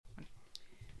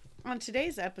On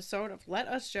today's episode of Let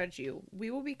Us Judge You, we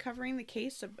will be covering the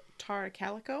case of Tara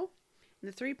Calico.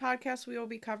 The 3 podcasts we will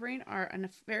be covering are A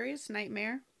Nefarious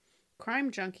Nightmare,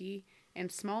 Crime Junkie,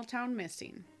 and Small Town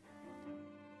Missing.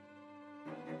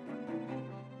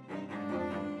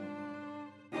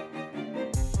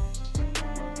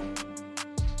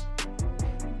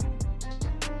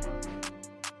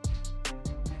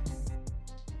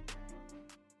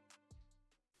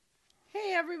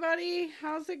 Hey everybody,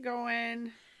 how's it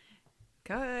going?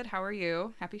 Good. How are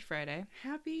you? Happy Friday.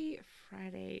 Happy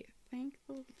Friday. Thank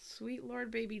the sweet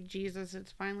Lord baby Jesus,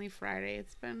 it's finally Friday.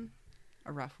 It's been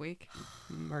a rough week.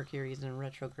 Mercury's in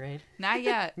retrograde. Not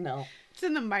yet. No. It's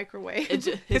in the microwave. It's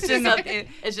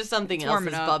just something else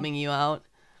that's bumming you out.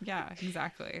 Yeah,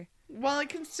 exactly. Well, it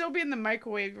can still be in the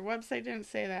microwave. Your website didn't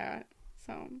say that.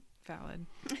 So Valid.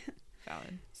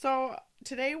 So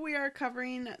today we are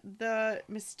covering the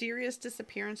mysterious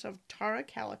disappearance of Tara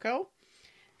Calico.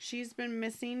 She's been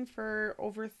missing for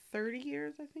over 30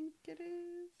 years, I think it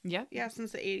is. Yep. Yeah,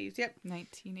 since the 80s. Yep.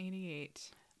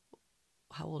 1988.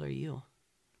 How old are you?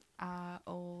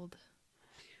 Old.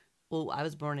 Well, I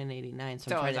was born in 89,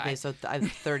 so So I'm trying to was think. So I'm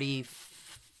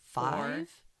 35?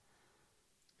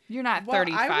 You're not Well,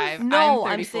 35. No,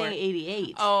 I'm I'm 34. saying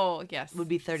 88. Oh, yes. Would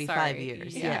be 35 Sorry.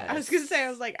 years. Yeah. Yes. I was going to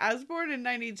say, I was born in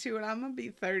 92 and I'm going to be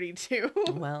 32.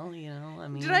 Well, you know, I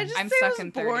mean. Did I just I'm say I stuck was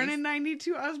in born 30s. in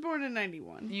 92? I was born in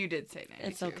 91. You did say 92.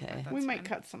 It's okay. We might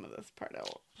cut some of this part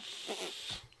out.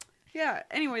 Yeah,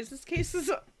 anyways, this case is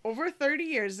over 30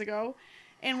 years ago,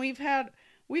 and we have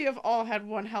all had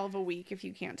one hell of a week, if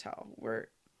you can't tell.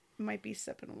 Might be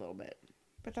sipping a little bit,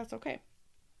 but that's okay.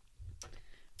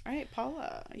 All right,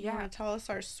 Paula, you want to tell us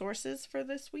our sources for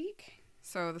this week?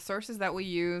 So the sources that we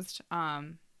used,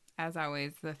 as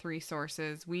always, the 3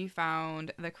 sources, we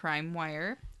found the Crime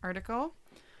Wire article.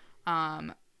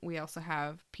 We also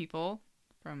have People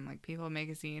from People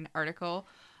magazine article.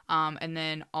 And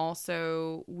then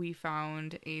also we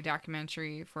found a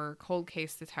documentary for Cold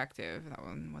Case Detective. That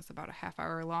one was about a half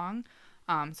hour long.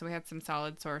 So we had some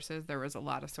solid sources. There was a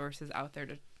lot of sources out there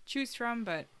to choose from,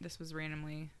 but this was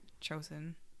randomly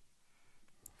chosen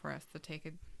for us to take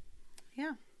it.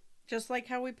 Yeah. Just like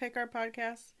how we pick our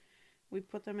podcasts, we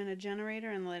put them in a generator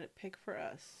and let it pick for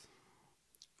us.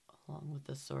 Along with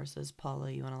the sources, Paula,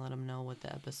 you want to let them know what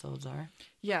the episodes are?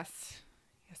 Yes,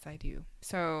 I do.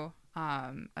 So,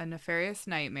 A Nefarious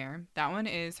Nightmare. That one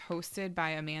is hosted by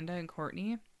Amanda and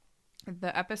Courtney.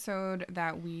 The episode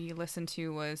that we listened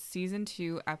to was season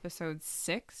 2, episode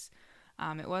 6.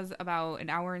 It was about an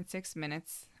hour and 6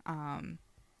 minutes.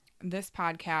 This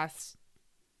podcast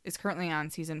is currently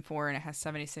on season 4 and it has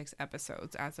 76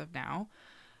 episodes as of now.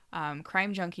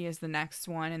 Crime Junkie is the next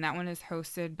one, and that one is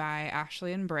hosted by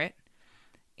Ashley and Britt.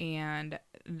 And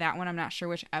that one, I'm not sure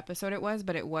which episode it was,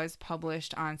 but it was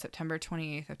published on September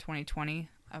 28th of 2020.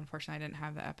 Unfortunately, I didn't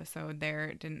have the episode there.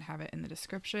 It didn't have it in the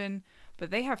description.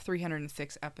 But they have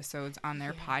 306 episodes on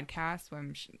their podcast. So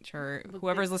I'm sure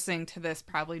whoever's listening to this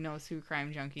probably knows who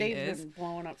Crime Junkie is. They've been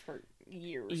blowing up for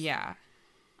years. Yeah.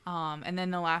 And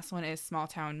then the last one is Small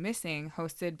Town Missing,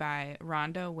 hosted by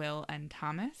Rhonda, Will, and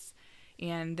Thomas.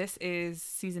 And this is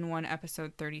season 1,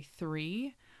 episode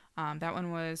 33. That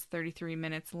one was 33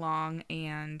 minutes long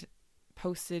and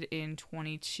posted in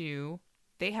 22.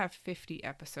 They have 50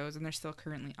 episodes, and they're still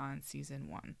currently on season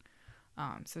 1.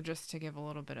 So just to give a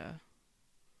little bit of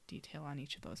detail on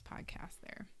each of those podcasts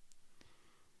there.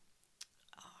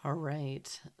 All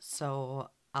right.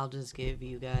 So I'll just give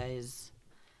you guys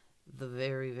the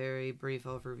very, very brief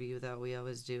overview that we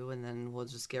always do, and then we'll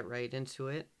just get right into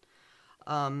it.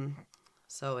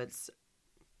 So it's,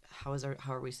 how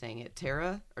are we saying it?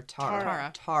 Tara or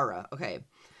Tara? Tara. Okay.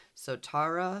 So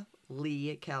Tara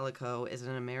Lee Calico is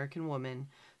an American woman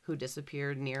who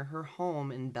disappeared near her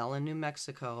home in Belen, New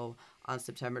Mexico on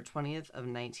September 20th of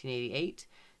 1988.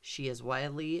 She is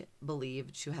widely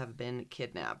believed to have been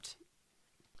kidnapped.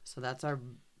 So that's our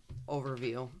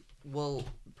overview. We'll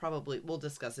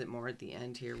discuss it more at the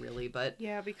end here, really, but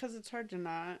Yeah, because it's hard to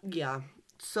not. yeah.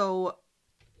 So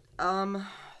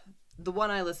the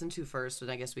one I listened to first, and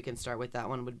I guess we can start with that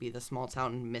one, would be the Small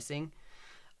Town Missing.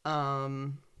 I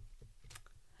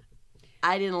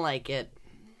didn't like it.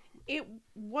 It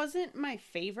wasn't my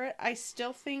favorite. I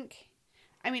still think,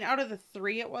 out of the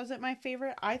 3, it wasn't my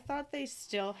favorite. I thought they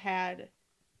still had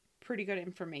pretty good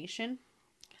information.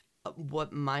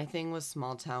 What my thing with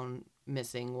Small Town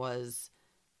Missing was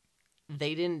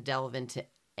they didn't delve into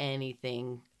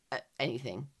anything.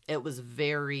 It was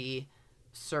very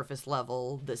surface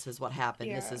level. This is what happened.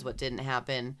 Yeah. This is what didn't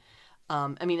happen.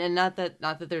 And not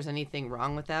that there's anything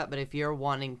wrong with that, but if you're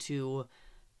wanting to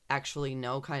actually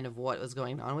know kind of what was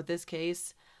going on with this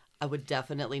case, I would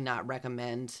definitely not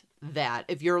recommend that.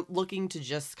 If you're looking to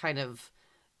just kind of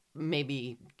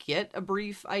maybe get a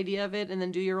brief idea of it and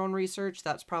then do your own research,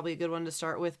 that's probably a good one to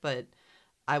start with. But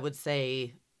I would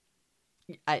say,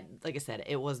 like I said,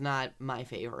 it was not my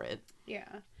favorite.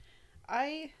 Yeah.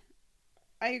 I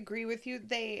agree with you.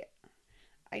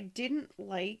 I didn't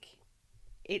like,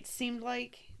 it seemed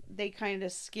like they kind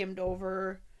of skimmed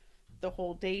over the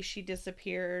whole day she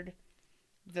disappeared,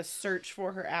 the search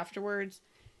for her afterwards,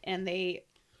 and they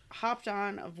hopped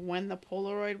on of when the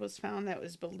Polaroid was found that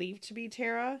was believed to be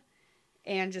Tara,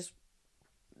 and just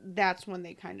that's when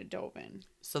they kind of dove in.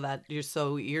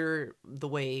 So you're the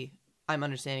way I'm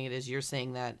understanding it is you're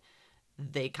saying that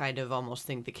they kind of almost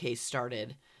think the case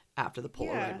started after the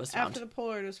Polaroid was found. After the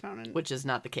Polaroid was found, which is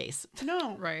not the case.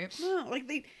 No, right? No,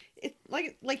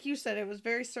 like you said, it was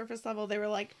very surface level. They were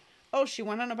like, "Oh, she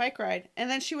went on a bike ride, and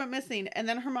then she went missing, and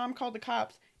then her mom called the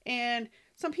cops, and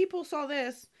some people saw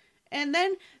this, and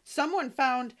then someone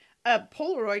found a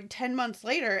Polaroid 10 months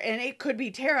later, and it could be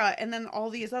Tara, and then all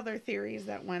these other theories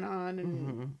that went on."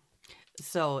 And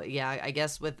So yeah, I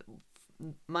guess with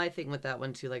my thing with that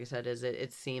one too, like I said, is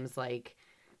it seems like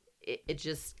it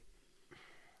just,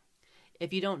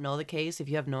 if you don't know the case, if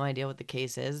you have no idea what the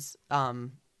case is,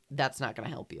 that's not going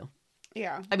to help you.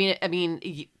 Yeah. I mean,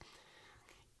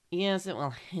 yes, it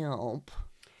will help,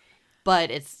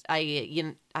 but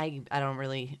I don't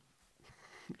really,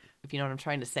 if you know what I'm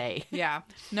trying to say. Yeah.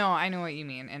 No, I know what you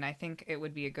mean. And I think it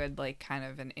would be a good, like, kind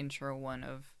of an intro one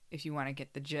of, if you want to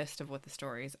get the gist of what the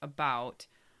story is about.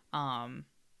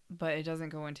 But it doesn't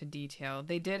go into detail.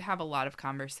 They did have a lot of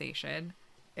conversation.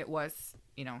 It was,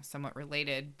 somewhat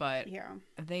related, but Yeah.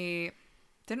 they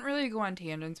didn't really go on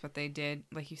tangents, but they did,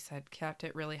 like you said, kept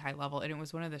it really high level. And it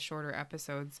was one of the shorter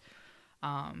episodes,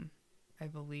 I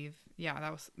believe.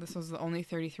 Yeah, this was only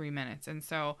 33 minutes. And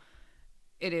so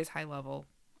it is high level.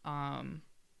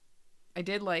 I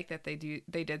did like that they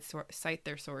did cite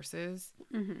their sources,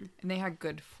 and they had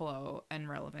good flow and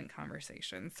relevant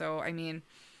conversation. So, I mean,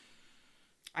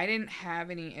 I didn't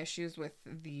have any issues with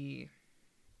the,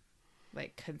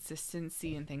 like,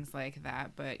 consistency and things like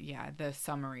that. But yeah, the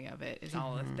summary of it is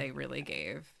all that they really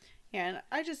gave. Yeah, and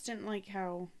I just didn't like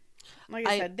how, like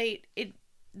I said, they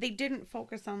didn't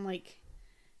focus on, like,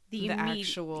 the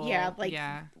actual,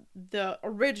 the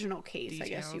original case, details.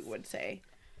 I guess you would say.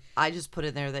 I just put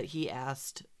in there that he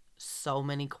asked so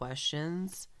many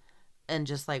questions, and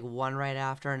just like one right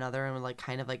after another, and would like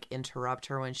kind of like interrupt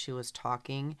her when she was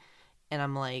talking. And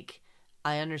I'm like,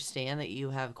 I understand that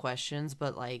you have questions,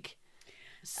 but like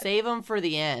save them for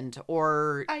the end,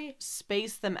 or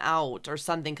space them out or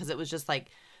something, because it was just like,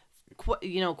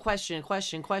 question,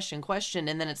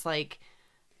 and then it's like.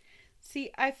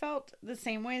 See, I felt the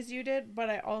same way as you did, but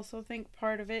I also think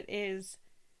part of it is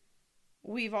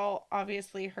we've all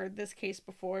obviously heard this case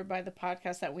before by the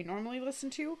podcast that we normally listen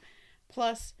to.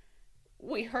 Plus,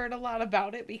 we heard a lot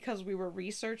about it because we were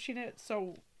researching it.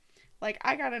 So, like,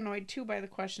 I got annoyed too by the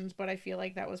questions, but I feel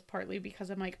like that was partly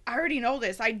because I'm like, I already know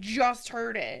this. I just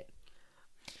heard it.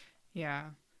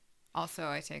 Yeah. Also,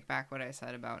 I take back what I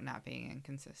said about not being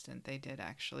inconsistent. They did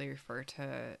actually refer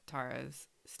to Tara's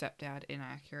stepdad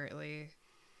inaccurately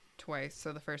twice.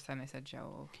 So the first time they said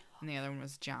Joe, and the other one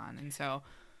was John. And so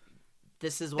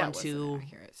this is one too.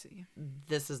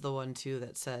 This is the one too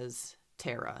that says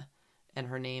Tara, and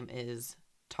her name is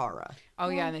Tara. Oh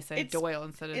yeah, and they said Doyle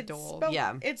instead of Dole.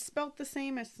 Yeah, it's spelled the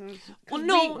same as. Well,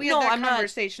 no, we had that I'm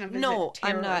conversation not. Of, no,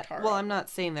 Tara I'm not. Tara? Well, I'm not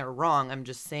saying they're wrong. I'm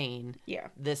just saying. Yeah.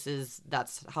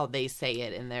 That's how they say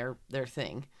it in their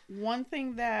thing. One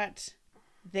thing that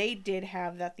they did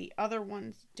have that the other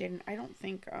ones didn't, I don't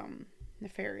think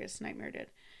Nefarious Nightmare did.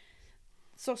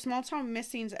 So Small Town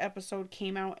Missing's episode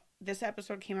came out. This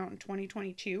episode came out in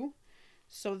 2022,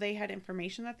 so they had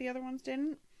information that the other ones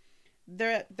didn't.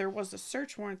 There was a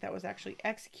search warrant that was actually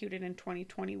executed in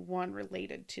 2021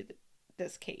 related to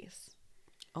this case.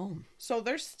 Oh. So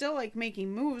they're still like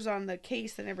making moves on the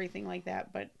case and everything like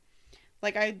that, but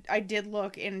like I did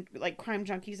look, and like Crime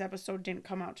Junkies episode didn't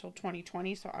come out till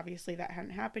 2020, so obviously that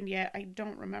hadn't happened yet. I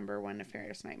don't remember when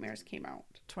Nefarious Nightmares came out.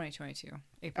 2022,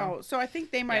 April. Oh, so I think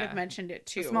they might have mentioned it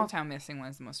too. The Small Town Missing one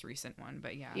is the most recent one,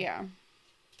 but yeah. Yeah.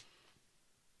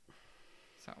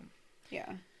 So.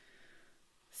 Yeah.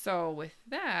 So with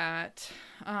that,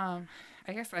 I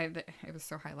guess it was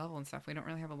so high level and stuff. We don't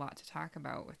really have a lot to talk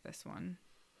about with this one.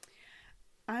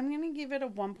 I'm gonna give it a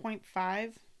 1.5.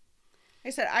 I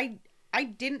said I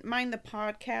didn't mind the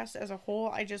podcast as a whole.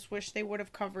 I just wish they would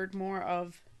have covered more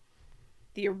of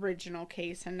the original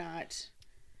case and not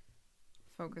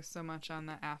focus so much on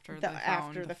the after the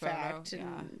fact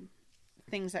and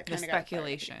things that kind of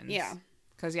speculations. Yeah.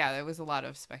 Because, yeah, there was a lot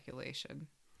of speculation.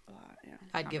 A lot, yeah.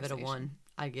 I'd give it a 1.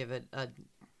 I'd give it a...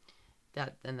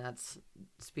 And that's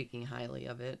speaking highly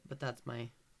of it, but that's my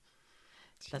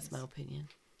opinion.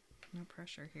 No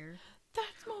pressure here.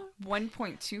 That's more.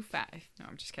 1.25. No,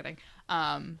 I'm just kidding.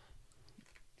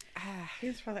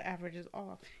 Here's for the average is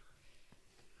off.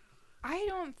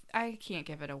 I can't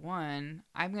give it a 1.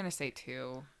 I'm going to say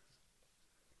 2.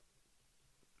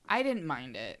 I didn't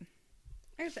mind it.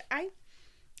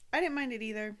 I didn't mind it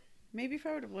either. Maybe if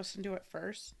I would have listened to it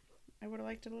first, I would have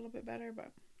liked it a little bit better,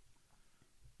 but...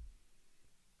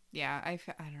 Yeah, I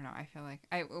don't know. I feel like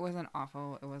it wasn't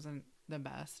awful. It wasn't the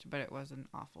best, but it wasn't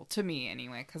awful. To me,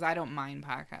 anyway, because I don't mind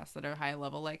podcasts that are high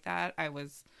level like that. I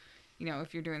was,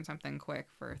 if you're doing something quick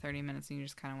for 30 minutes and you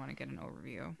just kind of want to get an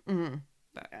overview. Mm-hmm.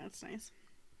 But, yeah, that's nice.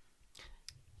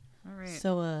 All right.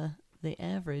 So, the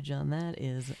average on that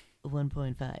is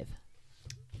 1.5.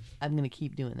 I'm going to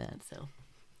keep doing that, so.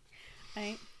 All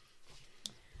right.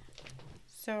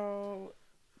 So,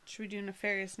 should we do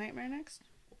Nefarious Nightmare next?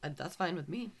 That's fine with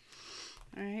me.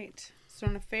 All right. So,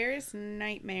 Nefarious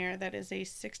Nightmare, that is a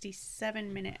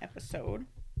 67-minute episode.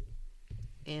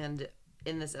 And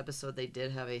in this episode, they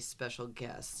did have a special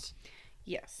guest.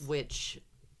 Yes. Which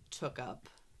took up,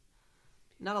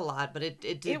 not a lot, but it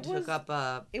took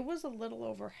up... It was a little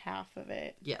over half of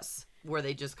it. Yes. Where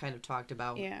they just kind of talked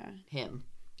about him.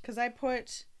 Because I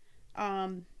put...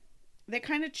 they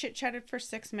kind of chit-chatted for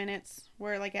 6 minutes,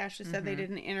 where, like Ashley said, they did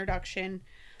an introduction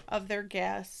of their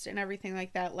guests and everything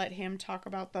like that. Let him talk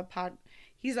about the pod.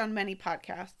 He's on many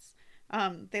podcasts.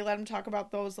 They let him talk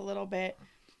about those a little bit.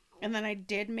 And then I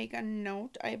did make a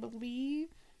note, I believe.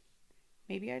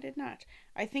 Maybe I did not.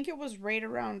 I think it was right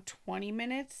around 20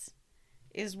 minutes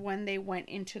is when they went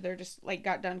into their,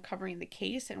 got done covering the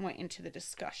case and went into the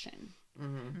discussion.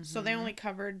 Mm-hmm. So they only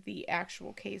covered the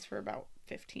actual case for about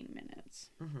 15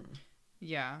 minutes. Mm-hmm.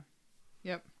 Yeah.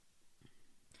 Yep.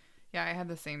 Yeah, I had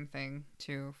the same thing,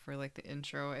 too, for, the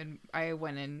intro. And I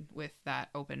went in with that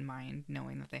open mind,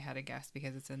 knowing that they had a guest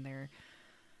because it's in their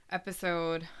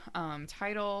episode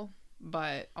title.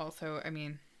 But also, I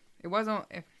mean, it was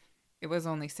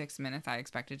only 6 minutes. I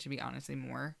expected to be honestly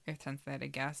more, since they had a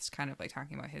guest kind of,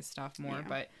 talking about his stuff more. Yeah.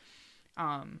 But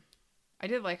I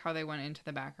did like how they went into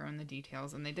the background, the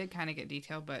details. And they did kind of get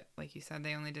detailed, but like you said,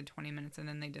 they only did 20 minutes, and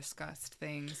then they discussed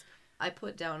things. I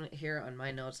put down here on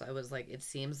my notes, I was like, it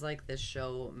seems like this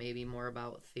show may be more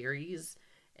about theories,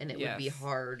 and it would be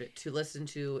hard to listen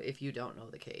to if you don't know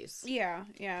the case. Yeah,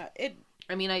 yeah. They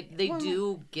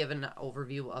do give an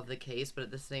overview of the case, but at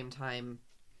the same time,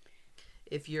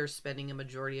 if you're spending a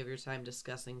majority of your time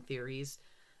discussing theories,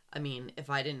 if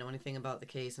I didn't know anything about the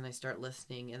case and I start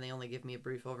listening and they only give me a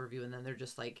brief overview and then they're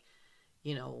just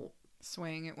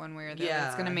swaying it one way or the other.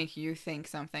 It's going to make you think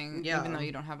something, even though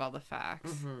you don't have all the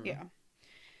facts. Mm-hmm. Yeah.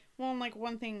 Well, and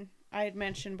one thing I had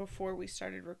mentioned before we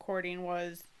started recording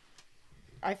was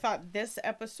I thought this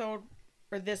episode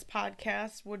or this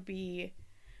podcast would be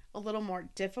a little more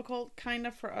difficult kind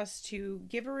of for us to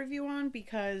give a review on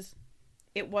because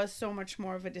it was so much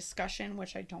more of a discussion,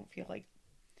 which I don't feel like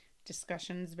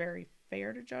discussion's very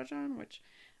fair to judge on, which...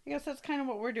 I guess that's kind of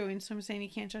what we're doing. So I'm saying you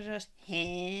can't judge us.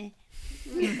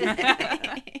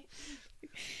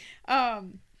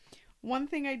 One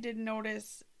thing I did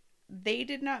notice, they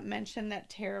did not mention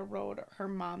that Tara rode her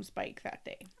mom's bike that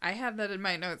day. I had that in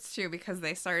my notes too because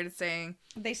they started saying...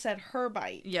 They said her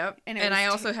bike. Yep. And I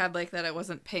also had that it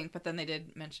wasn't pink, but then they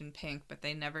did mention pink, but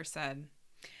they never said...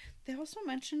 They also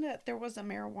mentioned that there was a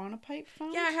marijuana pipe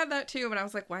found. Yeah, I had that too, but I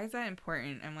was like, why is that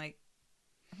important? I'm like...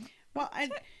 Well,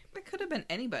 it could have been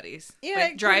anybody's.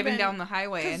 Yeah, driving down the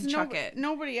highway and chuck it.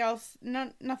 Nobody else,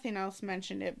 nothing else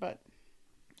mentioned it, but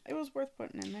it was worth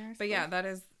putting in there. But yeah, that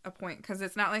is a point because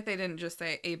it's not like they didn't just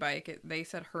say a bike. They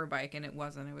said her bike, and it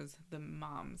wasn't. It was the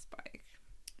mom's bike.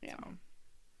 Yeah. So.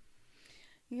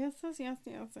 Yes.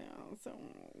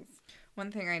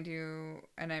 One thing I do,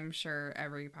 and I'm sure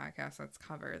every podcast that's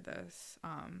covered this,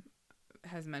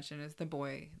 has mentioned is the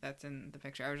boy that's in the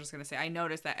picture. I was just going to say, I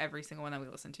noticed that every single one that we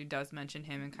listen to does mention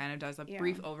him and kind of does a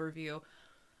brief overview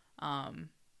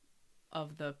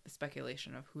of the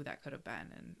speculation of who that could have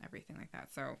been and everything like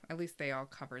that. So at least they all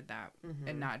covered that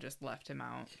and not just left him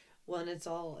out. Well, and it's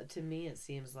all, to me, it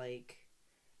seems like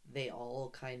they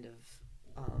all kind of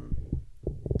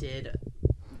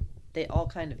they all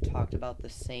kind of talked about the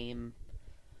same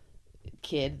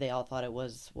kid. They all thought it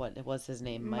was, what was his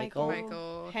name?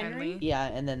 Michael Henry. Yeah,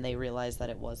 and then they realized that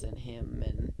it wasn't him,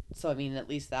 and so at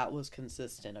least that was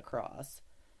consistent across.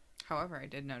 However, I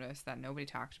did notice that nobody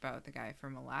talked about the guy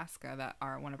from Alaska that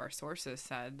one of our sources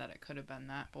said that it could have been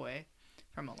that boy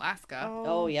from Alaska.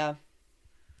 Oh yeah.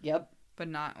 Yep. but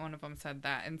not one of them said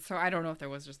that. And so I don't know if there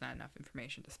was just not enough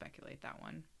information to speculate that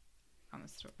one on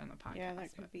the podcast. Yeah,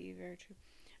 that could be very true.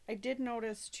 I did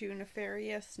notice too,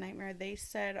 Nefarious Nightmare. They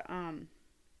said,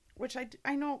 which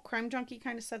I know Crime Junkie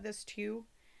kind of said this too,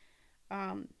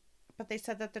 but they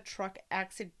said that the truck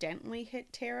accidentally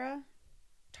hit Tara,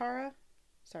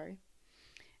 sorry,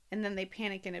 and then they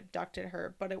panicked and abducted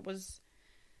her. But it was,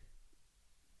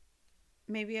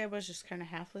 maybe I was just kind of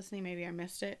half listening. Maybe I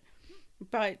missed it,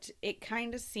 but it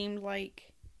kind of seemed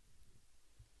like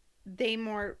they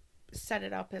more set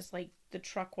it up as like the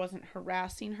truck wasn't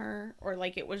harassing her, or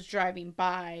like it was driving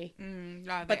by,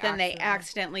 but then they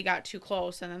accidentally got too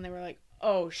close, and then they were like,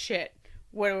 oh shit,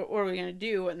 what are we gonna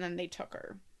do? And then they took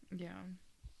her. Yeah,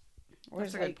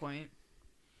 that's a good point.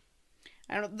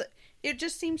 I don't. It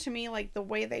just seemed to me like the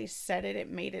way they said it, it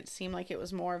made it seem like it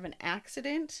was more of an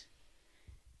accident,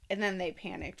 and then they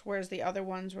panicked. Whereas the other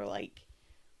ones were like,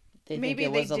 maybe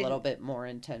it was a little bit more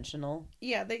intentional.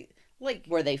 Yeah, they like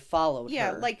where they followed her.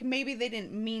 Yeah, like maybe they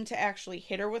didn't mean to actually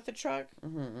hit her with the truck,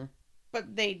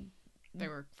 but they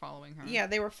were following her. Yeah,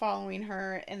 they were following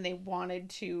her, and they wanted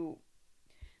to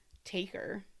take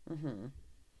her.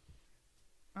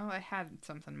 Oh, I had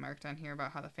something marked on here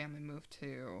about how the family moved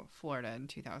to Florida in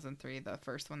 2003. The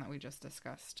first one that we just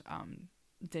discussed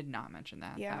did not mention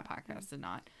that. Yeah. That podcast did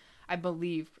not. I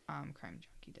believe Crime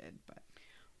Junkie did, but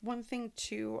one thing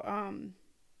too,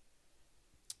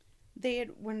 they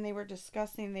had, when they were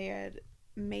discussing, they had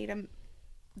made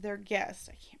their guest.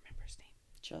 I can't remember his name.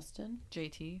 Justin?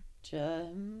 JT?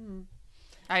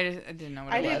 I didn't know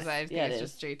what it was. I think it's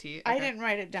just JT. Okay. I didn't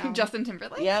write it down. Justin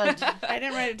Timberlake? Yeah. I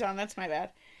didn't write it down. That's my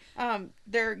bad.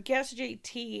 Their guest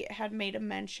JT had made a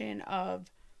mention of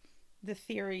the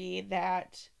theory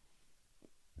that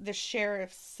the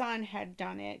sheriff's son had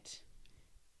done it,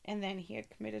 and then he had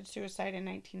committed suicide in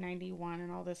 1991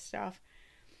 and all this stuff.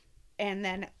 And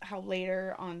then how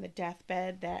later on the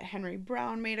deathbed that Henry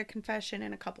Brown made a confession,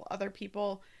 and a couple other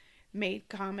people made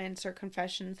comments or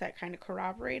confessions that kind of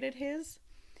corroborated his.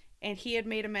 And he had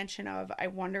made a mention of, I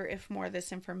wonder if more of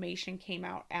this information came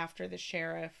out after the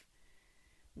sheriff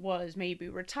was maybe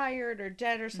retired or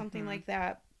dead or something like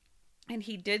that. And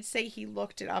he did say he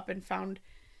looked it up and found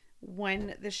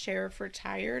when the sheriff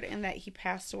retired, and that he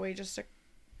passed away just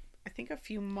I think a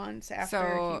few months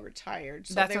after he retired.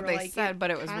 So that's what they said,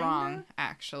 but it was wrong,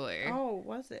 actually. Oh,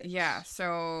 was it? Yeah,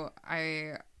 so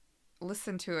I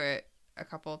listened to it a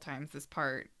couple of times, this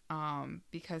part,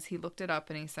 because he looked it up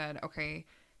and he said, okay,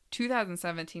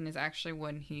 2017 is actually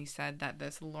when he said that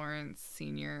this Lawrence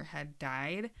Sr. had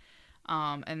died.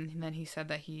 And then he said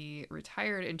that he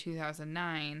retired in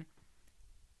 2009.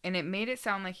 And it made it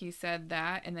sound like he said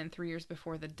that, and then 3 years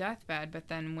before the deathbed. But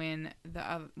then when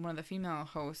one of the female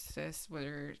hostess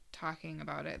were talking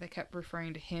about it, they kept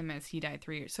referring to him as he died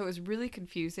 3 years. So it was really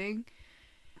confusing.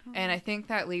 And I think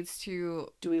that leads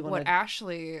to what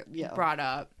Ashley brought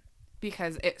up,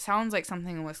 because it sounds like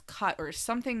something was cut or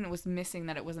something was missing,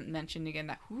 that it wasn't mentioned again.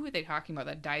 That who are they talking about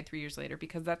that died 3 years later?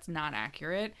 Because that's not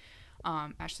accurate.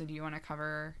 Ashley, do you want to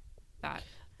cover that?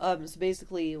 So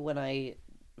basically, when I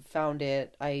found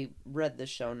it, I read the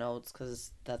show notes,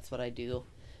 because that's what I do.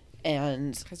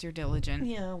 And because you're diligent.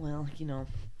 Yeah, well,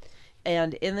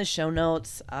 And in the show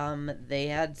notes, they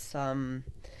had something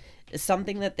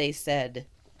that they said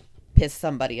pissed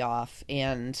somebody off,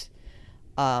 and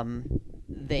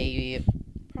they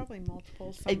probably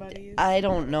multiple somebodies. I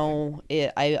don't know.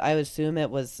 I assume it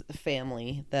was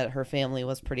family, that her family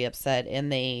was pretty upset,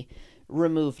 and they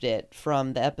removed it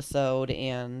from the episode,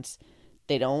 and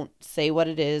they don't say what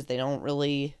it is. They don't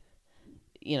really,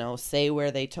 say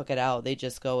where they took it out. They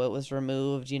just go, it was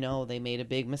removed, they made a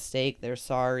big mistake. They're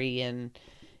sorry, and,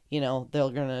 they're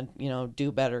going to,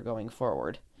 do better going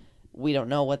forward. We don't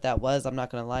know what that was. I'm not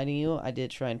going to lie to you. I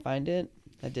did try and find it.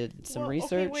 I did some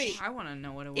research. Okay, wait. I want to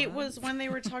know what it was. It was when they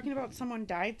were talking about someone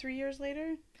died 3 years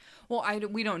later? Well,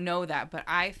 we don't know that, but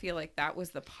I feel like that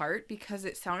was the part, because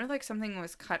it sounded like something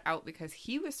was cut out because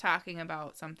he was talking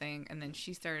about something, and then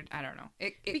she started, I don't know.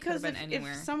 It could have been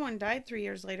anywhere. If someone died 3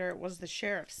 years later, it was the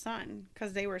sheriff's son,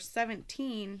 because they were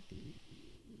 17.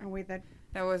 Oh, wait, that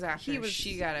was after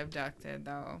she got abducted,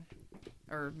 though.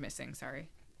 Or missing, sorry.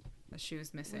 She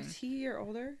was missing. Was he a year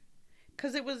older?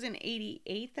 Because it was in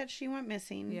 88 that she went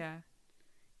missing. Yeah.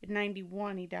 In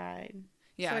 91, he died.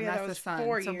 Yeah, so, and that's the son.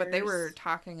 4 years. But they were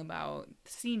talking about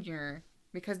Senior,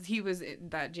 because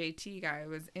that JT guy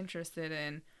was interested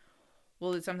in,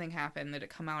 well, did something happen? Did it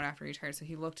come out after he retired? So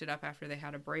he looked it up after they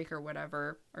had a break or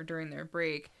whatever, or during their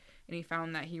break, and he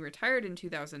found that he retired in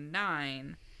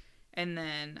 2009, and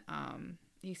then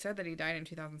he said that he died in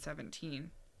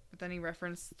 2017. But then he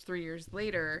referenced 3 years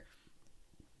later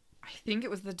I think it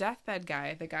was the deathbed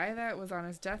guy. The guy that was on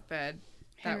his deathbed.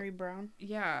 Henry Brown.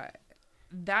 Yeah.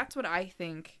 That's what I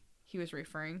think he was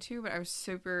referring to, but I was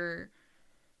super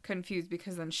confused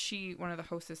because then one of the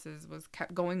hostesses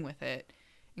kept going with it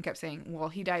and kept saying, well,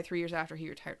 he died 3 years after he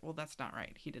retired. Well, that's not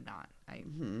right. He did not. I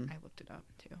looked it up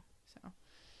too. So.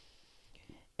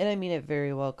 And I mean, it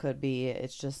very well could be.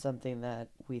 It's just something that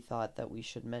we thought that we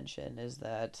should mention is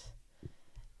that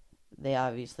they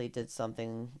obviously did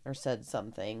something or said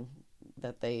something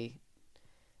that they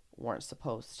weren't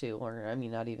supposed to, or I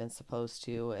mean, not even supposed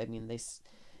to. I mean,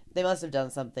 they must have done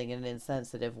something in an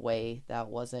insensitive way that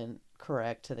wasn't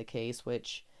correct to the case,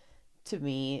 which to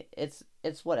me, it's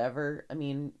whatever. I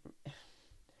mean,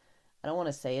 I don't want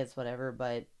to say it's whatever,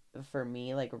 but for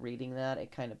me, like reading that,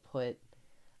 it kind of put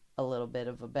a little bit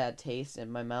of a bad taste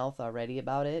in my mouth already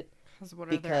about it. Because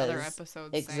what are their other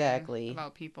episodes exactly saying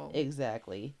about people?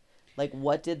 Exactly. Like,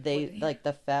 what did they like?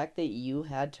 The fact that you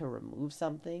had to remove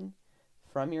something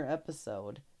from your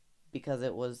episode because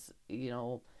it was,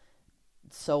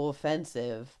 so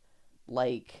offensive.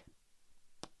 Like,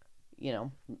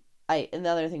 and the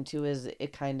other thing too is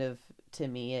it kind of, to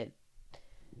me,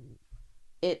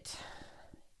 it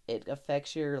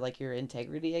affects your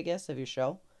integrity, I guess, of your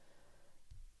show.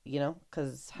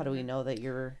 Because how do we know that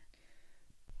you're...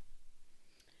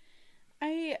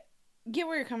 I get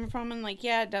where you're coming from, and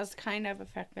it does kind of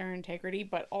affect their integrity,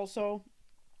 but also,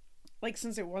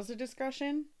 since it was a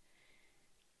discussion,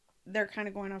 they're kind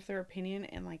of going off their opinion,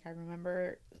 and I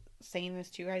remember saying this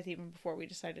to you guys even before we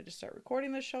decided to start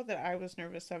recording this show, that I was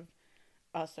nervous of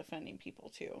us offending people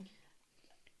too.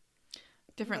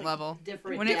 Different level.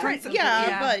 Different. When it comes to,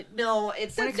 but no,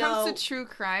 it's when it comes to true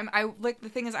crime, the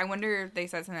thing is, I wonder if they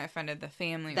said something that offended the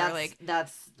family,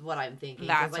 that's what I'm thinking.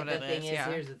 That's what it is. Yeah.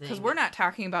 Here's the thing. Because we're not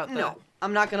talking about the No,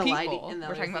 I'm not gonna lie to you. And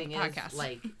we're talking about the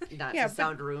podcast. Not to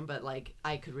sound rude, but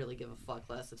I could really give a fuck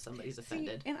less if somebody's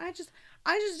offended. And I just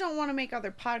don't want to make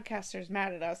other podcasters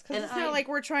mad at us, because it's not like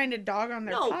we're trying to dog on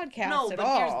their podcast at all. No,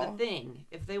 but here's the thing: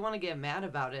 if they want to get mad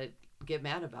about it, get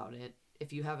mad about it.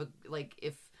 If you have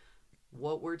if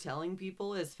what we're telling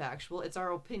people is factual, it's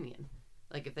our opinion.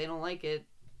 If they don't like it,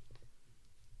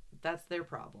 that's their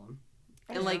problem.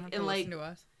 And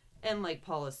like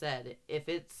Paula said, if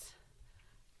it's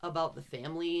about the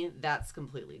family, that's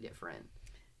completely different.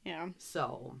 Yeah.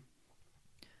 So.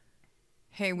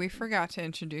 Hey, we forgot to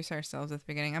introduce ourselves at the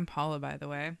beginning. I'm Paula, by the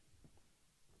way.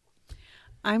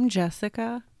 I'm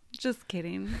Jessica. Just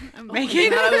kidding. I'm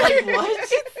Megan. I was like, what?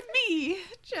 It's me,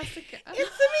 Jessica. It's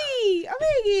me. I'm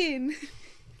Megan.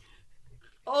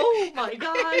 Oh my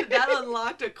god, that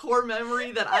unlocked a core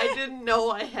memory that I didn't know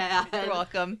I had. You're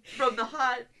welcome. From the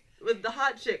hot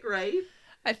chick, right?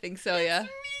 I think so, yeah.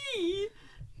 It's me.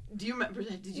 Do you remember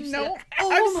that? Did you see No. that?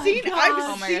 Oh my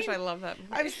gosh, I love that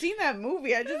movie. I've seen that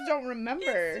movie. I just don't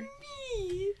remember. It's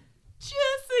me.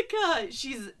 Jessica.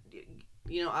 She's,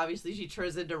 obviously she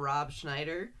turns into Rob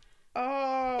Schneider.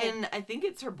 Oh. And I think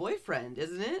it's her boyfriend,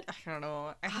 isn't it? I don't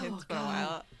know. It's been a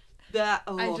while.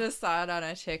 I just saw it on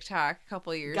a TikTok a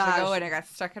couple years ago, and it got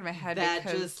stuck in my head. That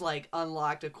just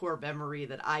unlocked a core memory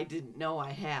that I didn't know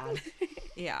I had.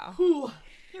 Yeah. Whew.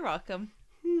 You're welcome.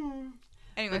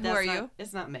 Anyway, But who are you?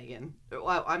 It's not Megan.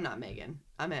 Well, I'm not Megan.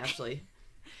 I'm Ashley.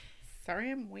 Sorry,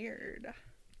 I'm weird.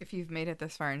 If you've made it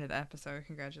this far into the episode,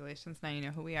 congratulations. Now you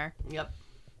know who we are. Yep.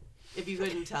 If you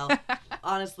couldn't tell.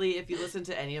 Honestly, if you listen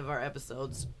to any of our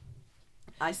episodes,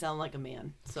 I sound like a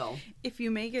man. So if you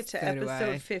make it to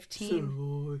episode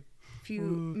 15,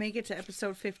 make it to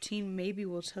episode 15, maybe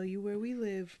we'll tell you where we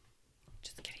live.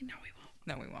 Just kidding. No, we won't.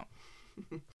 No, we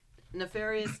won't.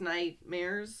 Nefarious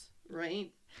Nightmares,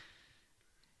 right?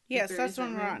 Yes, that's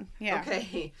one we're on. Yeah.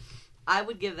 Okay. I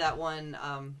would give that one,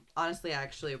 honestly, I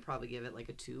actually would probably give it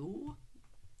a 2.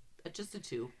 Just a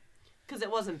 2. Because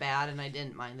it wasn't bad and I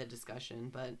didn't mind the discussion,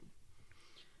 but...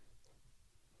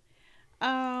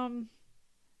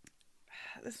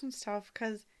 This one's tough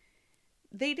because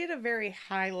they did a very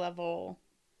high level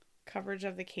coverage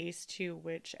of the case too,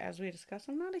 which, as we discussed,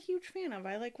 I'm not a huge fan of.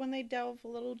 I like when they delve a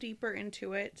little deeper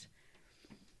into it.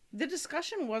 The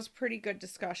discussion was pretty good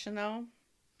discussion though.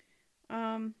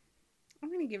 I'm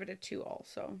gonna give it a 2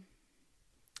 also.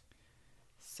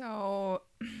 So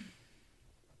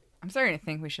I'm starting to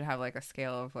think we should have a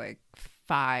scale of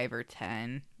 5 or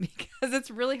 10, because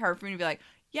it's really hard for me to be like,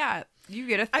 yeah, you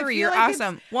get a 3, you're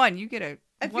awesome. 1, you get a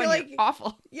 1, you're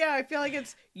awful. Yeah, I feel like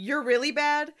you're really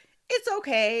bad, it's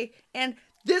okay, and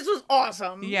this was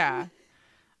awesome. Yeah.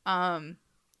 I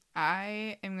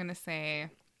am gonna say,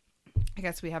 I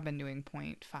guess we have been doing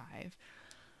 0.5.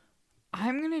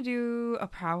 I'm gonna do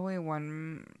probably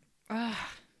 1. I'm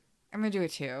gonna do a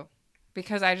 2.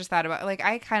 because I just thought about, like,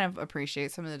 I kind of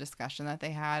appreciate some of the discussion that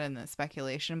they had and the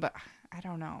speculation, but I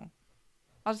don't know.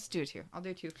 I'll just do 2. I'll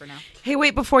do 2 for now. Hey,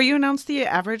 wait, before you announce the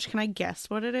average, can I guess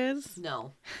what it is?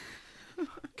 No.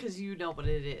 Because you know what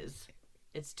it is.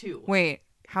 It's 2. Wait,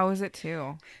 how is it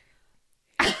 2?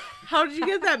 How did you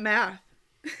get that math?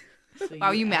 So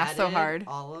Wow, you math so added hard.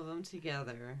 all of them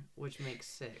together, which makes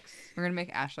 6. We're going to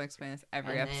make Ashley explain this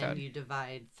every and episode. then you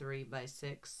divide 3 by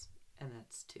 6, and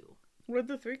that's 2. Where'd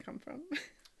the 3 come from?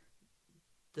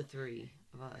 The 3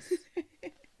 of us.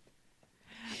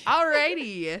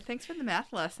 Alrighty. Thanks for the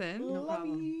math lesson. No Love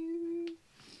problem. you.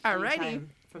 Alrighty. Anytime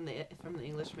from the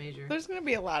English major. There's going to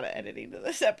be a lot of editing to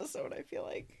this episode, I feel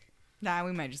like. Nah,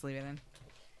 we might just leave it in.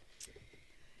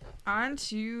 On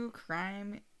to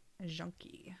Crime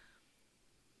Junkie.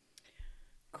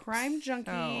 Crime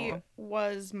Junkie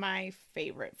was my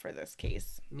favorite for this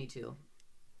case. Me too.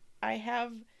 I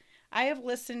have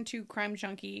listened to Crime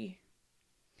Junkie.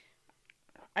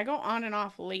 I go on and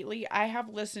off lately. I have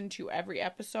listened to every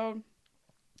episode.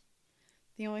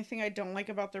 The only thing I don't like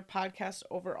about their podcast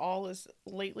overall is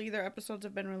lately their episodes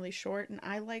have been really short, and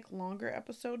I like longer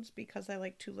episodes because I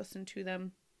like to listen to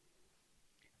them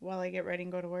while I get ready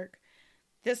and go to work.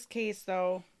 This case,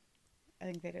 though, I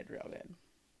think they did real good.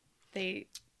 They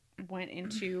went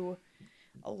into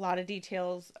a lot of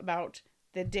details about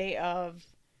the day of,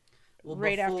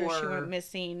 right after she went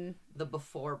missing. The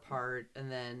before part,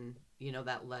 and then,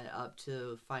 that led up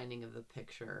to finding of the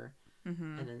picture,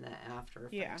 and then the after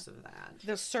effects of that.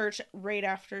 The search right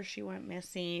after she went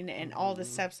missing, and all the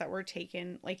steps that were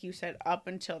taken, like you said, up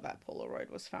until that Polaroid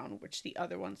was found, which the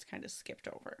other ones kind of skipped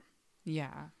over.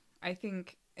 Yeah. I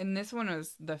think, and this one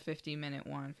was the 50-minute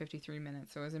one, 53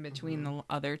 minutes, so it was in between the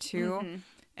other 2.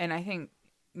 And I think,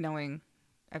 knowing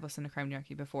I've listened to Crime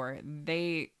Junkie before,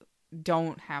 they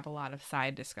don't have a lot of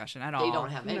side discussion at all. They don't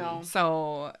have any. No.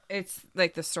 So it's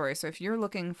like the story. So if you're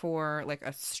looking for like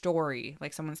a story,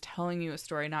 like someone's telling you a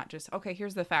story, not just, okay,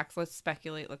 here's the facts, let's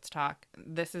speculate, let's talk.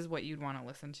 This is what you'd want to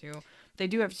listen to. They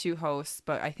do have 2 hosts,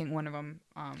 but I think one of them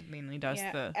mainly does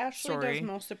the Ashley story. does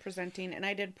most of presenting, and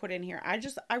I did put in here. I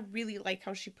really like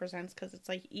how she presents, because it's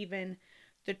like even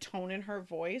the tone in her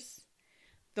voice,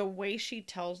 the way she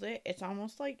tells it, it's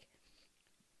almost like,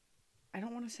 I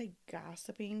don't want to say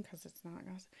gossiping, because it's not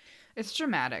gossip. It's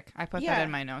dramatic. I put that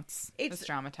in my notes. It's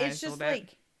dramatized it's just a little bit.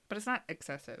 like, but it's not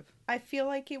excessive. I feel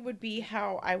like it would be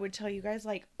how I would tell you guys,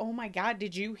 like, oh my God,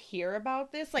 did you hear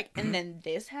about this? Like, and then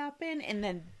this happened, and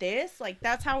then this? Like,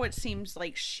 that's how it seems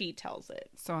like she tells it.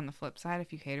 So on the flip side,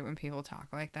 if you hate it when people talk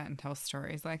like that and tell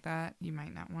stories like that, you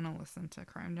might not want to listen to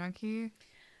Crime Junkie.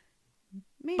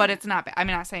 Maybe. But it's not bad. I'm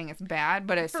not saying it's bad,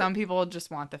 but some people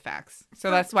just want the facts. So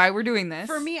that's why we're doing this.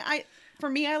 For me,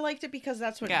 I liked it because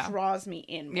that's what draws me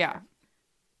in more. Yeah.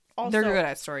 Also, they're good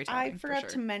at storytelling. I forgot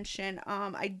to mention,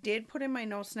 I did put in my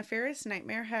notes, Nefarious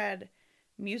Nightmare had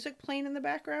music playing in the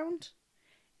background,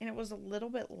 and it was a little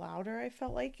bit louder, I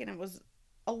felt like, and it was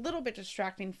a little bit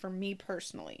distracting for me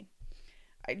personally.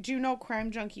 I do know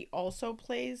Crime Junkie also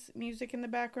plays music in the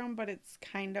background, but it's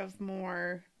kind of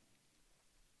more,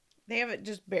 they have it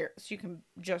just so you can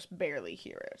just barely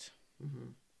hear it. Mm-hmm.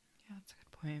 Yeah, that's a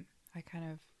good point. I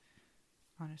kind of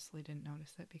honestly didn't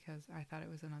notice it because I thought it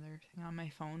was another thing on my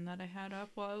phone that I had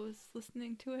up while I was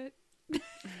listening to it.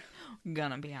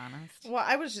 Gonna be honest. Well,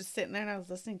 I was just sitting there and I was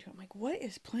listening to it. I'm like, what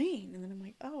is playing? And then I'm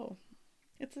like, oh,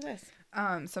 it's this.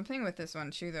 Something with this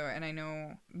one too, though, and I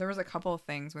know there was a couple of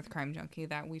things with Crime Junkie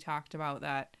that we talked about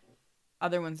that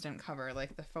other ones didn't cover,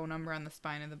 like the phone number on the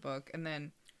spine of the book, and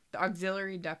then the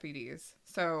auxiliary deputies.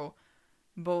 So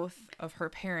both of her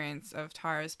parents, of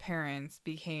Tara's parents,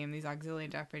 became these auxiliary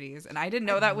deputies, and I didn't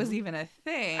know that was even a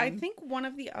thing. I think one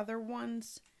of the other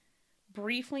ones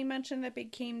briefly mentioned that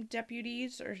became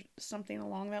deputies or something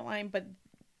along that line, but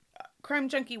Crime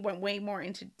Junkie went way more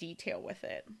into detail with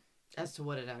it. As to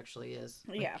what it actually is.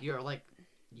 Yeah.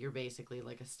 You're basically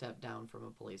like a step down from a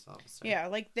police officer. Yeah,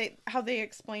 like how they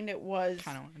explained it was,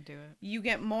 kind of want to do it. You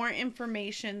get more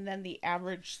information than the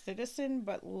average citizen,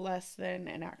 but less than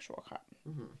an actual cop.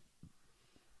 Mm-hmm.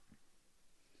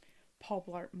 Paul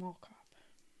Blart Mall Cop.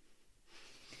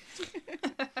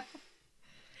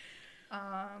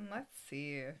 Let's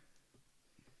see.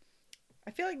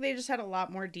 I feel like they just had a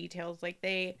lot more details. Like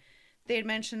they had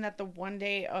mentioned that the one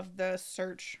day of the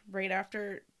search right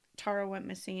after Tara went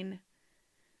missing,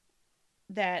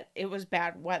 that it was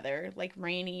bad weather, like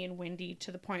rainy and windy,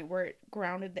 to the point where it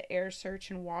grounded the air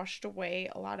search and washed away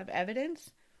a lot of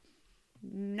evidence.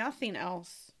 Nothing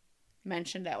else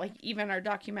mentioned that. Like, even our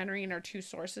documentary and our 2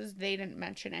 sources, they didn't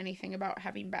mention anything about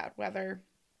having bad weather.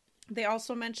 They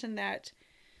also mentioned that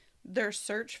their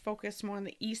search focused more on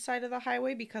the east side of the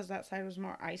highway because that side was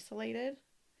more isolated.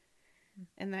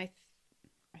 And I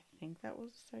think that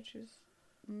was Such's.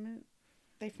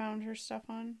 They found her stuff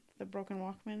on the broken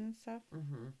Walkman and stuff.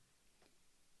 Mm-hmm.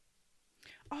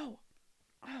 Oh,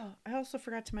 I also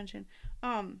forgot to mention.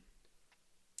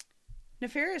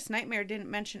 Nefarious Nightmare didn't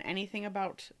mention anything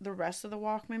about the rest of the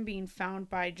Walkman being found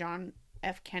by John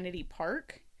F. Kennedy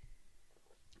Park.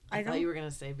 I thought you were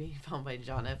gonna say being found by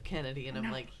John F. Kennedy, and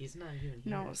I'm like, he's not even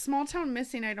here. No, Small Town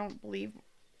Missing, I don't believe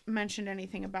mentioned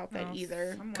anything about that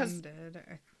either. Someone did.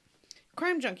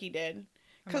 Crime Junkie did.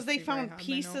 Because they found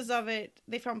pieces of it.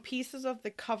 They found pieces of the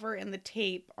cover and the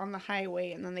tape on the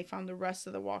highway, and then they found the rest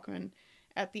of the Walkman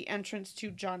at the entrance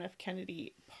to John F.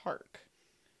 Kennedy Park.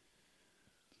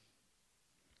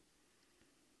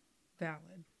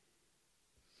 Valid.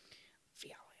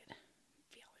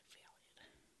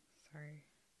 Sorry.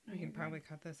 We can probably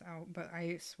cut this out, but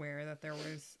I swear that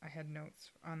I had notes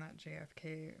on that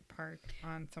JFK Park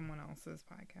on someone else's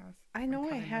podcast. I know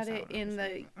I had it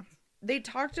in they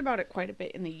talked about it quite a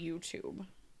bit in the YouTube.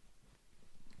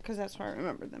 Because that's why I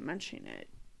remember them mentioning it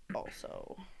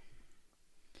also.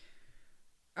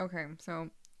 Okay, so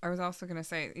I was also going to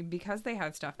say, because they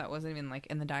had stuff that wasn't even like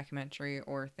in the documentary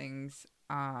or things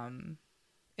in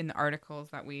the articles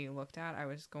that we looked at, I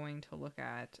was going to look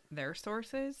at their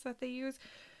sources that they use.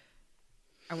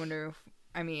 I wonder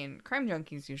if, Crime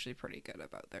Junkie's usually pretty good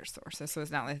about their sources, so it's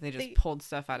not like they just pulled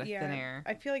stuff out of thin air.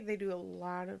 I feel like they do a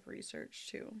lot of research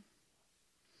too.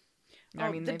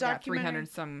 They've got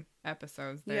 300 some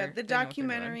episodes there. Yeah, the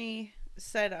documentary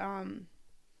said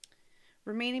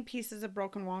remaining pieces of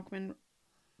broken Walkman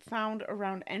found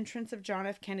around entrance of John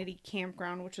F. Kennedy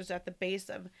Campground, which was at the base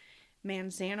of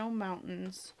Manzano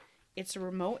Mountains. It's a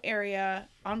remote area,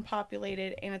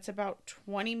 unpopulated, and it's about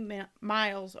 20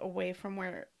 miles away from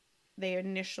where they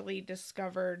initially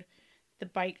discovered the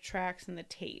bike tracks and the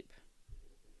tape.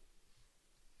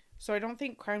 So I don't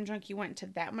think Crime Junkie went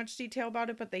into that much detail about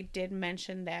it, but they did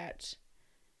mention that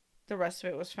the rest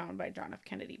of it was found by John F.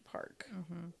 Kennedy Park.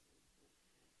 Mm-hmm.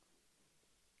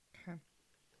 Okay.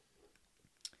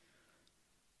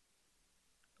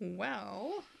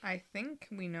 Well, I think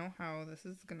we know how this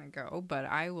is going to go, but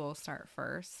I will start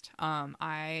first.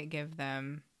 I give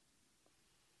them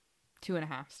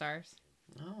 2.5 stars.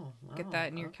 Oh, wow. Get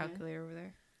that in your calculator over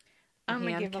there. I'm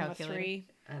going to give them a 3.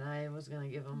 And I was going to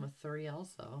give them a 3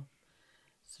 also.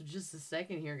 So just a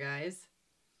second here, guys.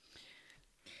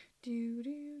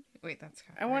 Wait, that's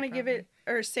I want to give it,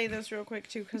 or say this real quick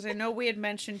too, because I know we had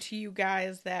mentioned to you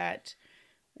guys that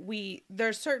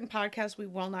there's certain podcasts we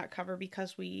will not cover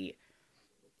because we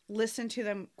listen to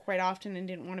them quite often and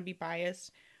didn't want to be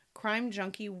biased. Crime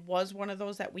Junkie was one of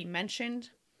those that we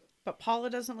mentioned, but Paula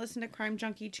doesn't listen to Crime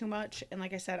Junkie too much. And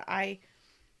like I said, I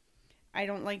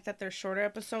don't like that they're shorter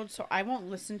episodes, so I won't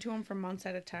listen to them for months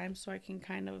at a time, so I can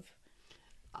kind of...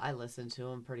 I listened to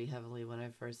them pretty heavily when I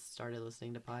first started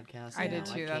listening to podcasts. I did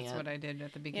too. That's what I did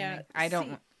at the beginning. Yeah, I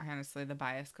don't... Honestly, the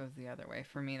bias goes the other way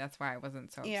for me. That's why I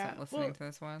wasn't so upset listening to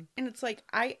this one. And it's like,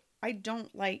 I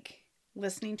don't like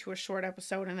listening to a short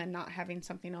episode and then not having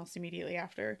something else immediately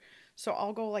after. So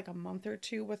I'll go like a month or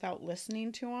 2 without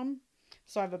listening to them.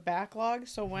 So I have a backlog.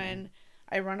 So when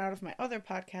I run out of my other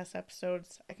podcast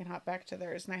episodes, I can hop back to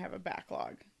theirs and I have a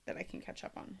backlog that I can catch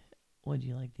up on. What do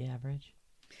you like the average?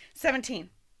 17.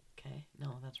 Okay.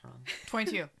 No, that's wrong.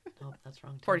 22. Nope, that's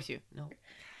wrong too. 42. No.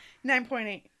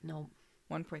 9.8. No.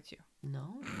 1.2.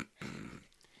 No.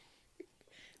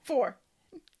 4.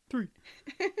 3.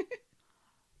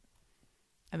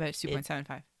 I bet it's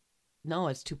 2.75. No,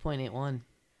 it's 2.81.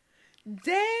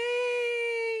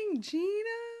 Dang, Gina.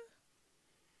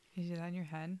 You did that in your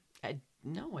head?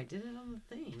 No, I did it on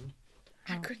the thing.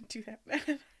 I couldn't do that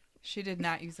math. She did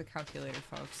not use a calculator,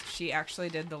 folks. She actually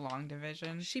did the long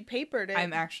division. She papered it.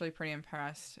 I'm actually pretty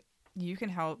impressed. You can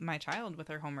help my child with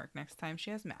her homework next time she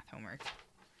has math homework.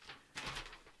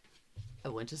 I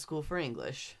went to school for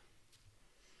English.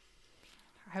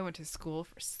 I went to school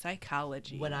for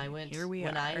psychology. When I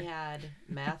had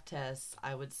math tests,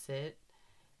 I would sit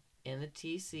in the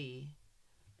TC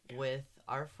with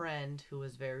our friend who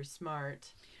was very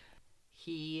smart.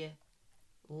 He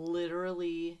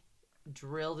literally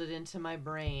drilled it into my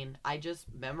brain. I just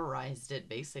memorized it,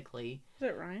 basically. Is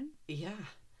it Ryan? Yeah.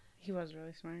 He was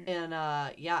really smart. And,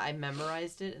 I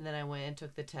memorized it, and then I went and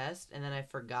took the test, and then I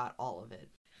forgot all of it.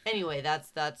 Anyway,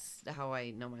 that's how I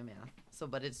know my math. So,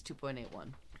 but it's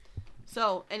 2.81.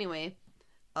 So, anyway,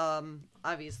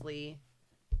 obviously,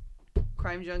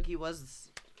 Crime Junkie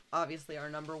was obviously our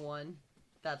number 1.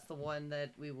 That's the one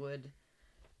that we would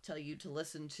tell you to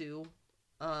listen to,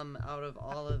 out of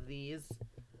all of these.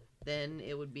 Then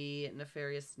it would be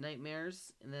Nefarious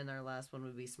Nightmares. And then our last one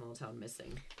would be Small Town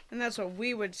Missing. And that's what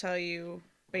we would tell you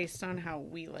based on how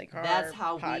we like our That's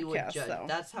how podcast, we would judge. though.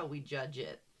 That's how we judge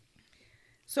it.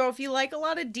 So if you like a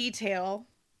lot of detail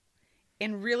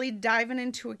and really diving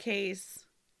into a case,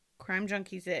 Crime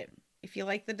Junkie's it. If you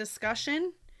like the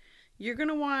discussion, you're going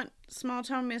to want Small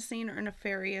Town Missing or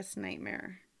Nefarious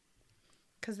Nightmare.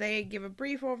 Because they give a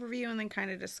brief overview and then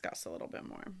kind of discuss a little bit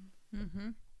more. Mm-hmm.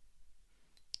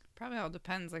 Probably all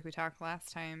depends, like we talked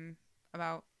last time,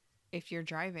 about if you're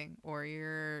driving or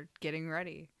you're getting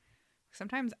ready.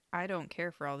 Sometimes I don't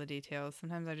care for all the details.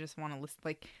 Sometimes I just want to listen.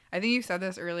 Like, I think you said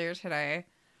this earlier today.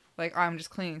 Like, oh, I'm just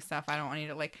cleaning stuff. I don't need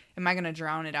to, like, am I going to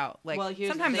drown it out? Like, well,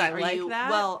 sometimes I like that.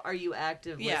 Well, are you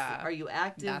active? Yeah. Are you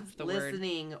active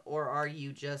listening or are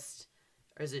you just,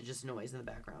 or is it just noise in the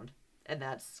background? And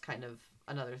that's kind of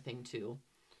another thing, too.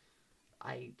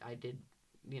 I did,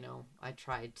 I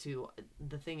tried to,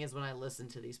 the thing is when I listen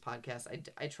to these podcasts,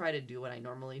 I try to do what I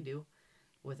normally do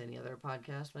with any other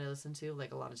podcast when I listen to.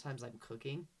 Like, a lot of times I'm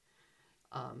cooking,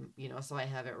 so I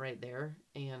have it right there.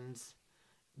 And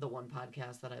the one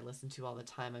podcast that I listen to all the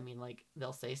time, I mean, like,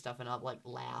 they'll say stuff and I'll, like,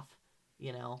 laugh,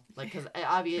 like, because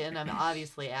I'm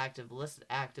obviously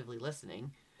actively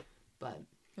listening, but.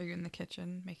 Are you in the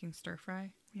kitchen making stir fry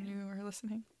when you are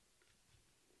listening?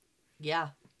 Yeah.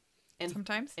 And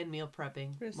sometimes? And meal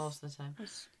prepping most of the time.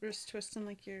 Wrist twisting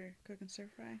like you're cooking stir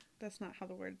fry. That's not how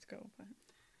the words go, but.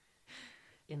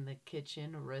 In the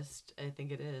kitchen, wrist, I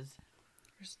think it is.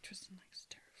 Wrist twisting like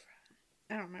stir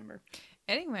fry. I don't remember.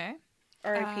 Anyway.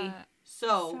 R.I.P.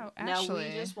 So now we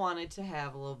just wanted to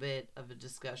have a little bit of a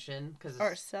discussion. Cause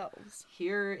ourselves.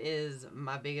 Here is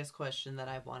my biggest question that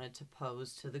I wanted to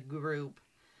pose to the group.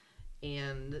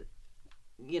 And,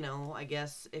 I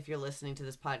guess if you're listening to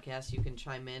this podcast, you can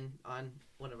chime in on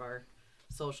one of our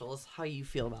socials how you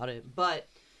feel about it. But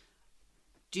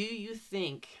do you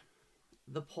think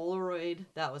the Polaroid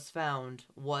that was found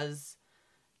was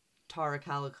Tara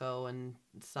Calico and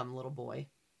some little boy?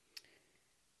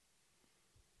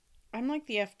 I'm like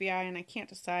the FBI and I can't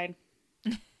decide.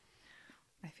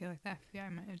 I feel like the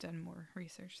FBI might have done more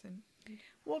research than.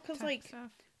 Well, because,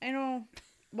 I know.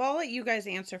 Well, I'll let you guys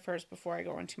answer first before I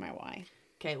go into my why.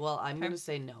 Okay, well, I'm going to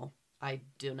say no. I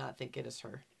do not think it is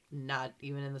her. Not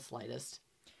even in the slightest.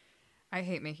 I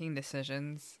hate making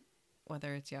decisions,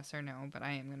 whether it's yes or no, but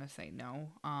I am going to say no.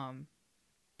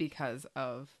 Because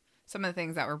of some of the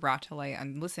things that were brought to light.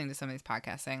 I'm listening to some of these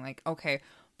podcasts saying, like, okay,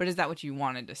 but is that what you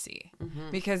wanted to see?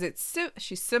 Mm-hmm. Because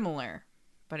she's similar.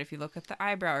 But if you look at the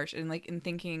eyebrows and, like, in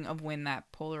thinking of when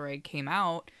that Polaroid came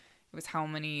out, it was how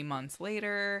many months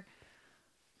later?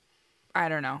 I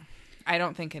don't know. I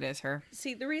don't think it is her.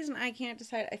 See, the reason I can't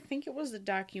decide, I think it was the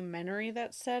documentary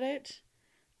that said it.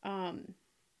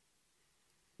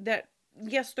 That,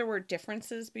 yes, there were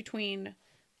differences between,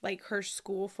 like, her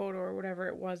school photo or whatever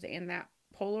it was and that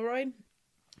Polaroid,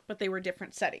 but they were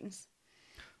different settings.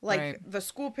 Like, right. The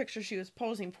school picture she was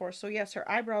posing for. So, yes, her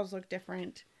eyebrows look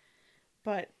different.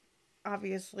 But,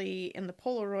 obviously, in the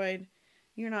Polaroid,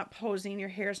 you're not posing. Your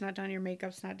hair's not done. Your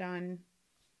makeup's not done.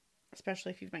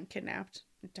 Especially if you've been kidnapped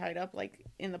and tied up, like,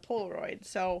 in the Polaroid.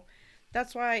 So,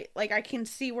 that's why, like, I can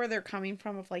see where they're coming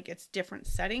from of, like, it's different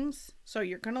settings. So,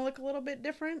 you're going to look a little bit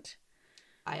different.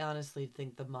 I honestly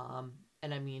think the mom,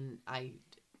 and I mean, I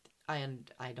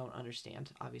don't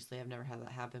understand. Obviously, I've never had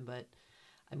that happen. But,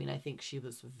 I mean, I think she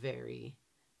was very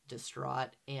distraught.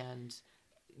 And,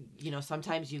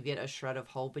 sometimes you get a shred of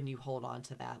hope and you hold on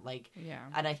to that. Like, yeah.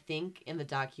 And I think in the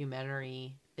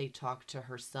documentary, they talked to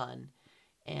her son.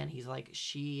 And he's like,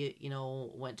 she,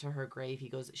 went to her grave. He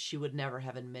goes, she would never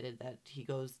have admitted that. He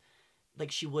goes,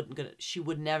 like, she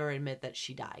would never admit that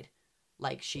she died.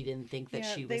 Like, she didn't think that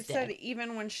she was dead. They said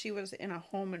even when she was in a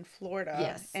home in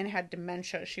Florida and had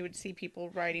dementia, she would see people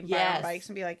riding by on bikes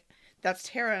and be like, that's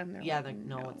Tara. And they're like,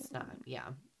 no, it's not. Yeah.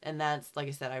 And that's, like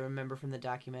I said, I remember from the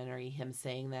documentary him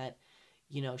saying that,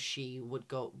 she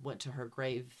went to her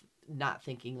grave not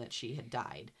thinking that she had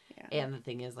died. Yeah. And the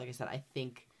thing is, like I said, I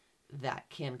think that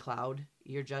can cloud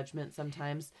your judgment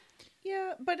sometimes.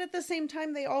 Yeah, but at the same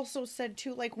time, they also said,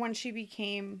 too, like, when she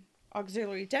became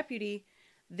auxiliary deputy,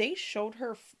 they showed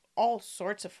her all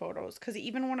sorts of photos. Because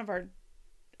even one of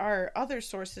our other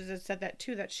sources had said that,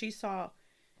 too, that she saw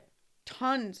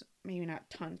tons, maybe not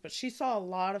tons, but she saw a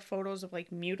lot of photos of, like,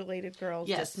 mutilated girls,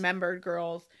 dismembered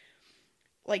girls,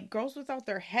 like, girls without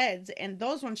their heads. And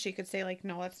those ones she could say, like,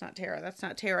 no, that's not Tara. That's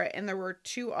not Tara. And there were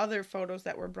 2 other photos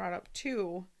that were brought up,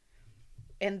 too.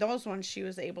 And those ones she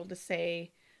was able to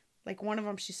say, like, one of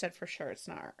them she said for sure it's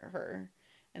not her.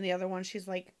 And the other one she's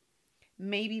like,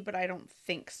 maybe, but I don't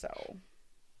think so.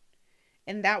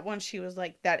 And that one, she was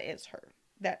like, that is her.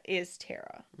 That is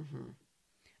Tara. Mm-hmm.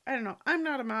 I don't know. I'm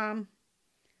not a mom.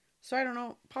 So I don't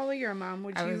know. Paula, you're a mom.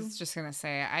 Would you? I was just going to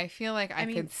say, I feel like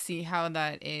I could see how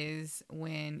that is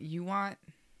when you want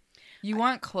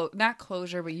not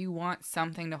closure, but you want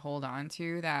something to hold on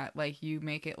to that, like, you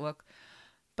make it look.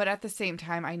 But at the same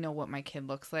time, I know what my kid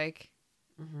looks like.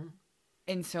 Mm-hmm.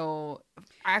 And so,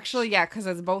 actually, yeah, because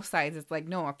it's both sides. It's like,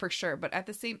 no, for sure. But at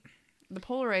the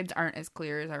Polaroids aren't as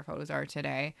clear as our photos are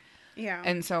today. Yeah.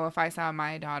 And so if I saw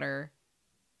my daughter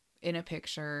in a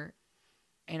picture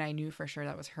and I knew for sure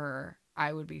that was her,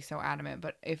 I would be so adamant.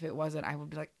 But if it wasn't, I would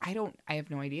be like, I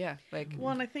have no idea. Like,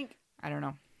 well, and I don't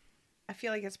know. I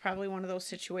feel like it's probably one of those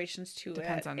situations too.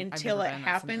 Depends on, until it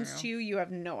happens to you, you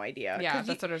have no idea. Yeah,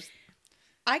 that's what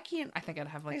I can't. I think I'd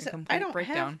have like a complete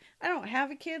breakdown. I don't have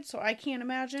a kid, so I can't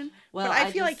imagine. Well, but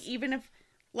I feel like even if,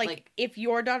 if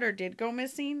your daughter did go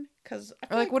missing, because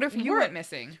what if you went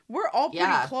missing? We're all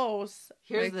pretty close.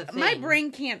 Here's the thing: my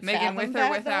brain can't. Megan, with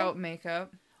or without though. makes Well,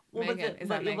 Megan,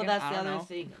 but that's the other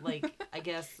thing. Like, I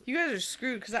guess you guys are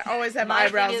screwed because I always have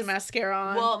eyebrows and mascara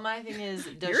on. Well, my thing is,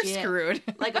 you're screwed.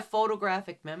 Like a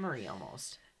photographic memory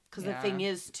almost. Because the thing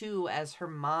is, too, as her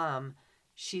mom,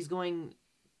 she's going.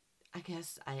 I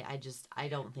guess I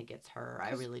don't think it's her.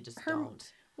 I really just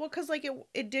don't. Well, because like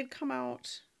it did come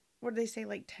out. What did they say?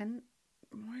 Like 10.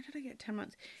 Where did I get 10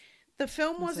 months? The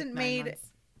film wasn't made.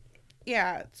 Months.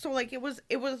 Yeah, so like it was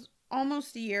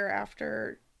almost a year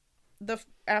after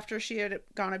she had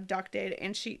gone abducted,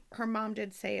 and her mom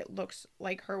did say it looks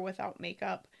like her without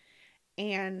makeup,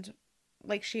 and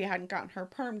like she hadn't gotten her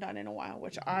perm done in a while,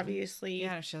 which obviously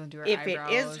she doesn't do her if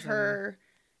eyebrows. It is her,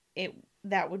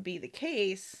 that would be the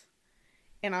case.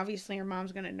 And obviously your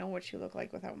mom's going to know what you look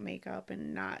like without makeup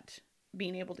and not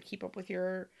being able to keep up with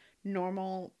your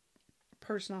normal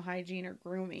personal hygiene or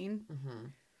grooming. Mm-hmm.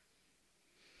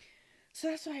 So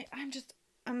that's why I'm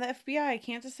the FBI. I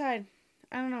can't decide.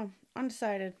 I don't know.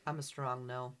 Undecided. I'm a strong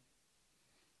no.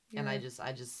 Yeah. And I just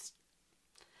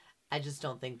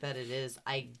don't think that it is.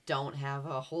 I don't have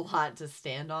a whole lot to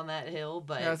stand on that hill,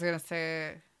 but... I was going to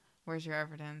say, where's your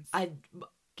evidence?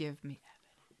 Give me evidence.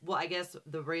 Well, I guess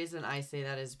the reason I say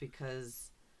that is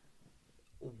because,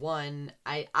 one,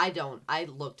 I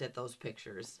looked at those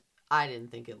pictures. I didn't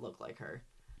think it looked like her.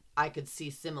 I could see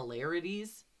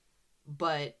similarities,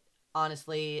 but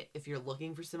honestly, if you're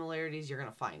looking for similarities, you're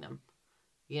going to find them.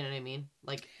 You know what I mean?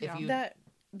 Like, if you... That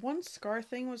one scar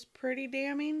thing was pretty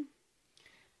damning,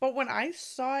 but when I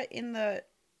saw it in the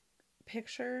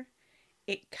picture,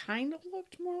 it kind of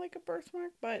looked more like a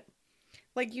birthmark, but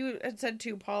like you had said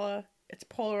too, Paula... It's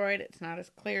Polaroid. It's not as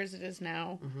clear as it is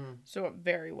now. Mm-hmm. So it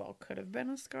very well could have been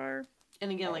a scar.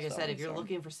 And again, like I said, if you're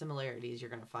looking for similarities, you're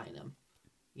going to find them.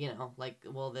 You know, like,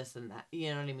 well, this and that.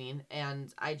 You know what I mean?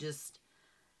 And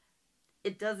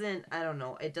it doesn't, I don't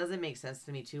know. It doesn't make sense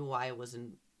to me, too, why it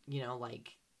wasn't,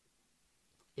 like,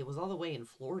 it was all the way in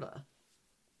Florida.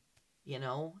 You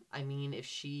know? I mean, if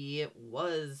she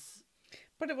was...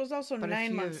 But it was also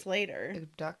 9 months later.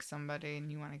 Abduct somebody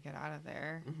and you want to get out of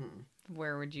there. Mm-hmm.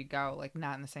 Where would you go? Like,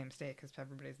 not in the same state because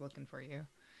everybody's looking for you.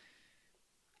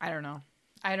 I don't know.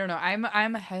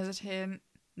 I'm hesitant.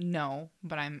 No,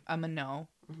 but I'm a no.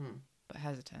 Mm-hmm. But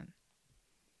hesitant.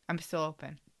 I'm still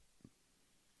open.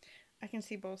 I can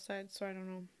see both sides, so I don't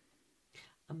know.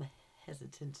 I'm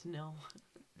hesitant to know.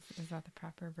 Is that the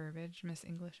proper verbiage, Miss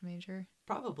English major?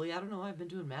 Probably. I don't know. I've been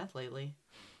doing math lately.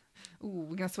 Ooh,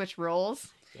 we're gonna switch roles?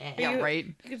 Yeah, right.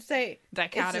 You could say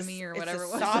dichotomy or whatever it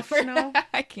was. Soft no.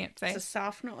 I can't say. It's a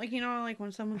soft no. Like, like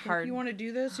when someone's like, you want to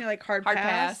do this? And you're like, hard pass.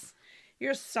 pass.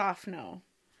 You're a soft no.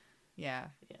 Yeah.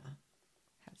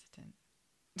 Hesitant.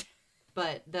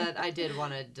 But that I did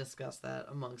want to discuss that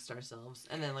amongst ourselves.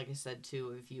 And then, like I said,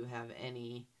 too, if you have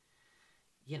any,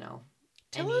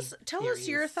 Tell us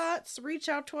your thoughts. Reach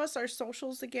out to us. Our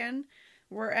socials again.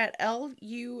 We're at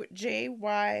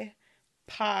LUJY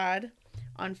Pod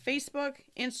on Facebook,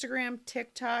 Instagram,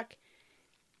 TikTok,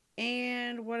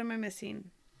 and what am I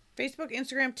missing? Facebook,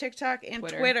 Instagram, TikTok, and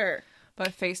Twitter. But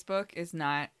Facebook is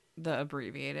not the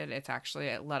abbreviated. It's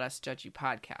actually Let Us Judge You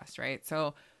podcast, right?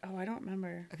 So, I don't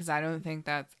remember. Because I don't think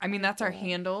that's our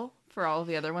handle for all of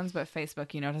the other ones, but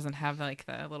Facebook, doesn't have like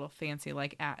the little fancy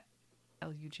like at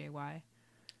LUJY.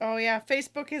 Oh yeah,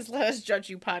 Facebook is Let Us Judge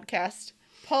You podcast.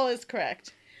 Paul is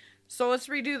correct. So let's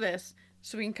redo this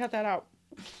so we can cut that out.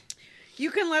 You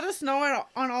can let us know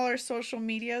on all our social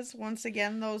medias. Once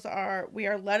again, we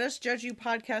are Let Us Judge You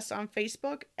podcast on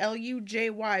Facebook,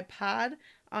 LUJY Pod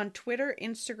on Twitter,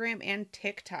 Instagram, and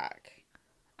TikTok.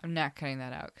 I'm not cutting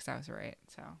that out because I was right.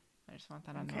 So I just want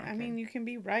that on the record. I mean, you can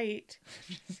be right.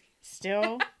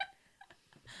 Still.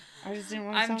 I just didn't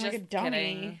want to sound like a dummy.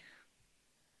 Kidding.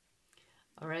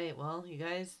 All right, well, you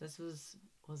guys, this was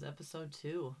episode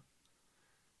 2.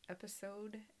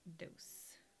 Episode dose.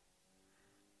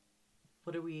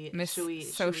 What do we? Miss Should we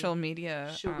social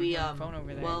media? Should we phone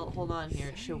over there. Well, hold on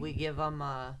here. Should we give them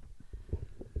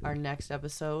our next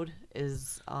episode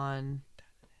is on?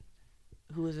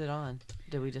 Who is it on?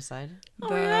 Did we decide?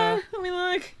 Let me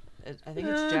look. I think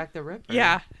it's Jack the Ripper.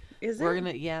 Yeah. Is it? We're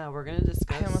gonna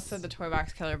discuss. I almost said the Toy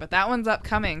Box Killer, but that one's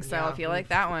upcoming. So Yeah. if you like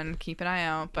that one, keep an eye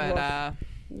out. But I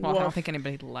don't think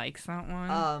anybody likes that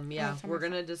one. Yeah, Oh, we're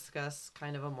gonna discuss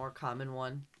kind of a more common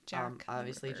one. Jack the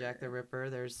Obviously Ripper. Jack the Ripper.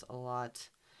 There's a lot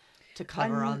to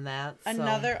cover on that. So.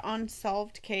 Another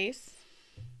unsolved case.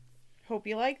 Hope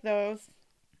you like those.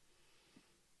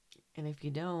 And if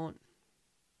you don't,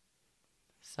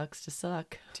 sucks to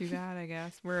suck. Too bad, I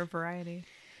guess. We're a variety.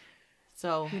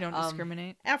 So We don't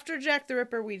discriminate. After Jack the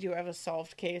Ripper, we do have a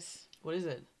solved case. What is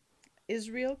it?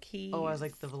 Israel Keys. Oh, I was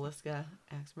like the Velisca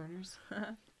axe murders.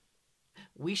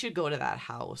 We should go to that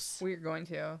house We're going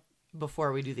to.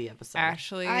 before we do the episode.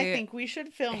 Ashley, I think we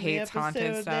should film the hates haunted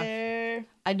episode stuff. there.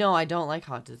 I know I don't like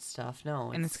haunted stuff.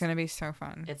 No, and it's going to be so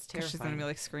fun. it's 'Cause she's going to terrifying. be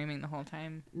like screaming the whole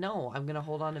time. No, I'm gonna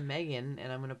hold on to Megan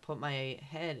and I'm gonna put my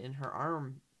head in her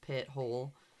armpit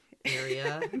hole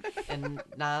area and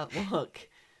not look,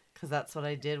 because that's what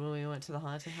I did when we went to the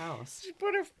haunted house. She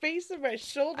put her face on my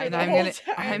shoulder And the I'm whole gonna,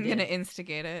 time. I'm going to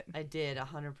instigate it. I did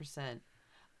 100%.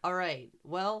 All right.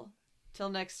 Well, till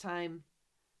next time.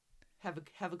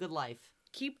 Have a good life.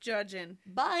 Keep judging.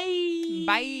 Bye.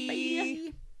 Bye.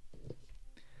 Bye.